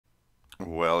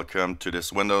Welcome to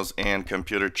this Windows and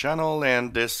Computer channel,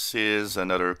 and this is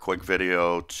another quick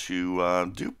video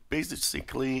to do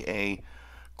basically a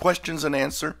questions and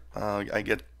answer. I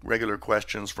get regular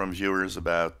questions from viewers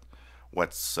about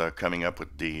what's coming up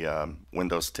with the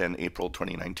Windows 10 April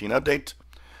 2019 update.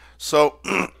 So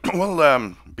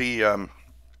we'll be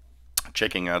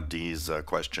checking out these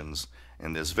questions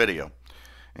in this video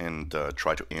and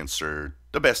try to answer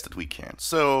the best that we can.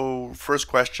 So first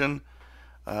question.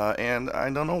 And I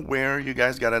don't know where you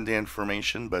guys got the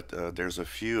information, but there's a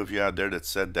few of you out there that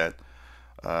said that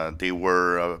they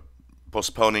were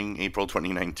postponing April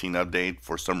 2019 update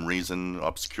for some reason,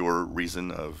 obscure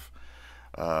reason of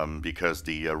because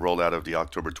the rollout of the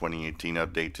October 2018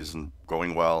 update isn't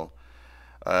going well.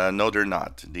 No, they're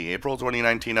not. The April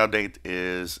 2019 update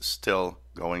is still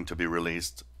going to be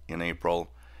released in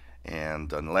April,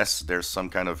 and unless there's some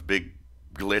kind of big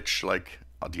glitch like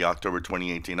the October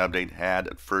 2018 update had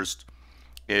at first,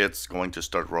 it's going to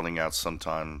start rolling out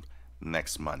sometime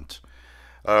next month,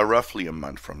 roughly a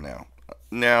month from now.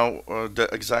 Now, the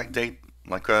exact date,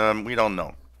 like we don't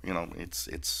know. You know,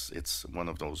 it's one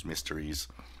of those mysteries.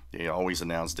 They always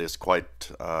announce this quite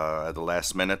at the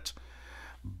last minute.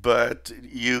 But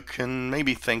you can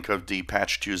maybe think of the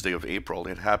Patch Tuesday of April.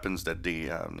 It happens that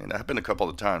it happened a couple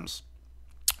of times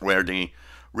where they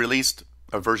released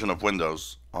a version of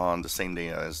Windows on the same day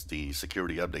as the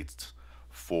security updates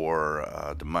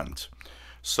for the month.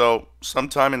 So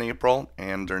sometime in April,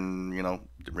 and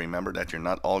remember that you're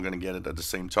not all going to get it at the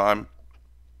same time.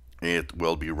 It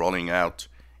will be rolling out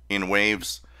in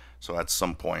waves. So at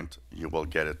some point you will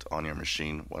get it on your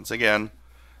machine. Once again,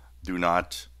 do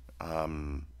not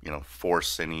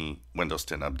force any Windows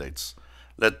 10 updates.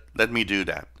 Let me do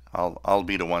that. I'll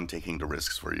be the one taking the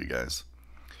risks for you guys.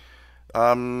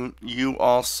 You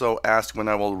also asked when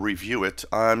I will review it.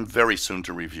 I'm very soon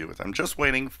to review it. I'm just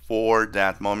waiting for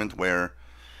that moment where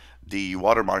the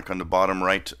watermark on the bottom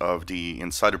right of the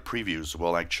insider previews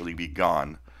will actually be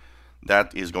gone.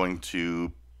 That is going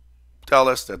to tell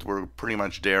us that we're pretty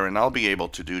much there, and I'll be able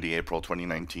to do the April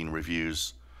 2019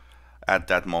 reviews at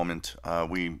that moment.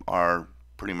 We are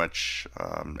pretty much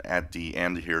at the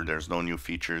end here. There's no new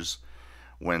features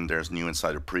when there's new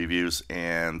insider previews,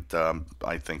 and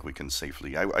I think we can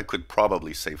safely, I could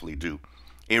probably safely do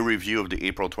a review of the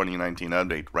April 2019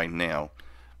 update right now,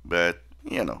 but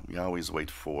you always wait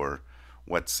for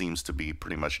what seems to be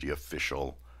pretty much the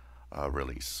official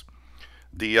release.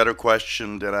 The other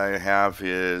question that I have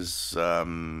is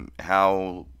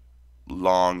how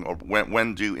long or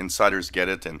when do insiders get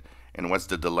it, and what's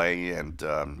the delay, and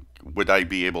would I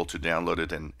be able to download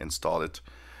it and install it?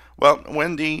 Well,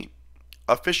 when the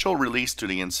official release to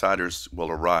the insiders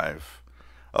will arrive,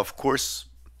 of course,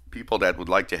 people that would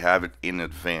like to have it in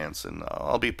advance, and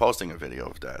I'll be posting a video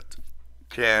of that,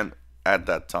 can at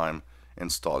that time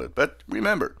install it. But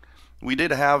remember, we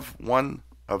did have one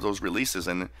of those releases,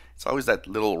 and it's always that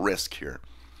little risk here,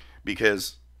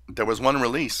 because there was one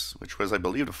release, which was, I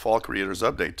believe, the Fall Creators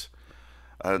Update,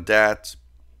 that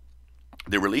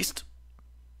they released,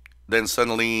 then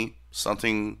suddenly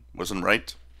something wasn't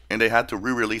right, and they had to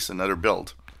re-release another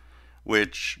build,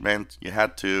 which meant you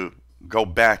had to go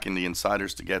back in the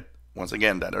insiders to get, once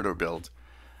again, that other build.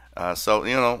 So,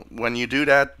 when you do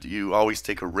that, you always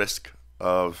take a risk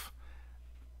of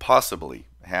possibly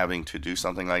having to do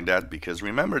something like that, because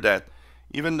remember that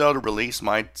even though the release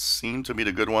might seem to be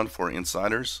the good one for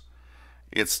insiders,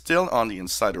 it's still on the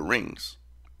insider rings.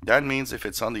 That means if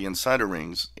it's on the insider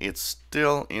rings, it's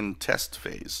still in test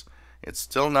phase. It's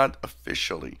still not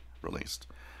officially released.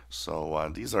 So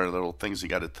these are little things you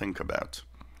got to think about.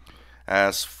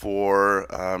 As for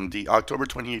the October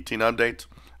 2018 update,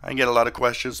 I get a lot of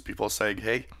questions. People saying,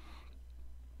 hey,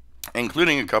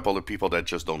 including a couple of people that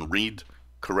just don't read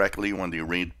correctly when they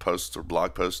read posts or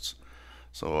blog posts.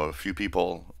 So a few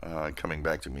people coming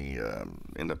back to me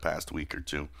in the past week or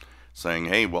two saying,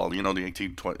 hey, well, the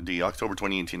October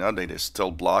 2018 update is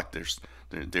still blocked.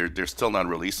 They're still not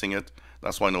releasing it.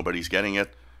 That's why nobody's getting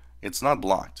it. It's not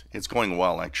blocked. It's going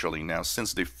well, actually. Now,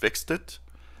 since they fixed it,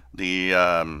 the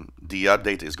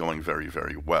update is going very,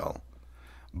 very well.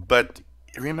 But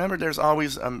remember, there's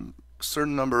always a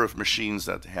certain number of machines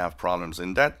that have problems,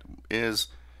 and that is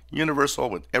universal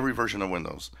with every version of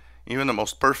Windows. Even the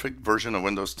most perfect version of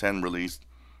Windows 10 released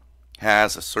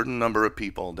has a certain number of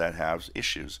people that have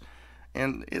issues.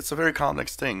 And it's a very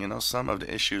complex thing. Some of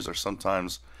the issues are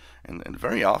sometimes, and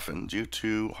very often, due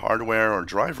to hardware or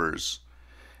drivers.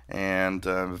 And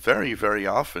very, very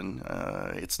often,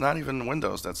 it's not even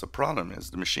Windows that's a problem. It's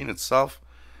the machine itself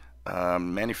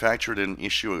manufactured an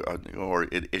issue or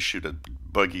it issued a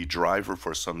buggy driver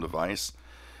for some device,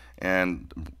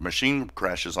 and machine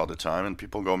crashes all the time, and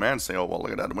people go mad and say, oh, well,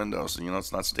 look at that Windows,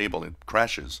 it's not stable, it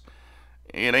crashes.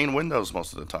 It ain't Windows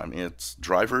most of the time. It's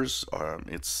drivers,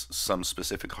 it's some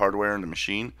specific hardware in the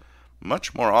machine,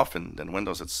 much more often than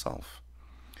Windows itself.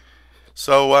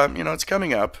 So, it's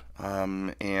coming up,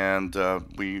 and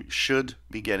we should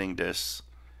be getting this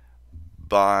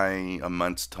by a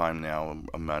month's time now,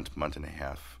 a month and a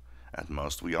half at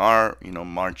most. We are,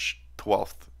 March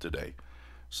 12th today.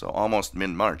 So almost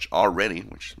mid-March already,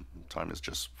 which time is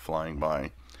just flying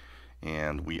by.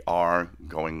 And we are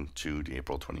going to the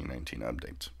April 2019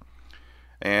 update.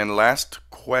 And last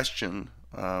question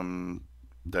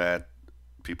that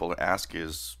people ask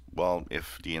is, well,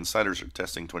 if the insiders are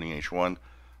testing 20H1,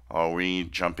 are we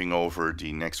jumping over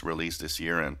the next release this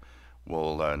year and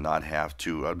we'll not have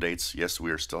 2 updates? Yes,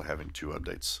 we are still having 2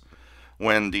 updates.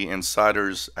 When the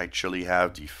insiders actually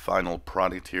have the final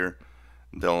product here,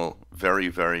 they'll very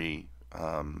it's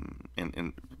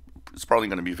probably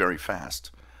going to be very fast,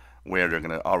 where they're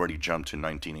going to already jump to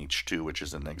 19H2, which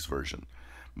is the next version.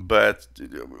 But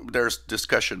there's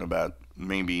discussion about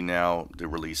maybe now the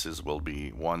releases will be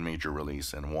 1 major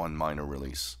release and 1 minor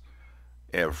release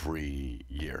every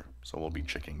year. So we'll be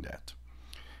checking that.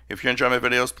 If you enjoy my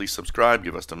videos, please subscribe,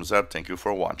 give us thumbs up. Thank you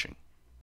for watching.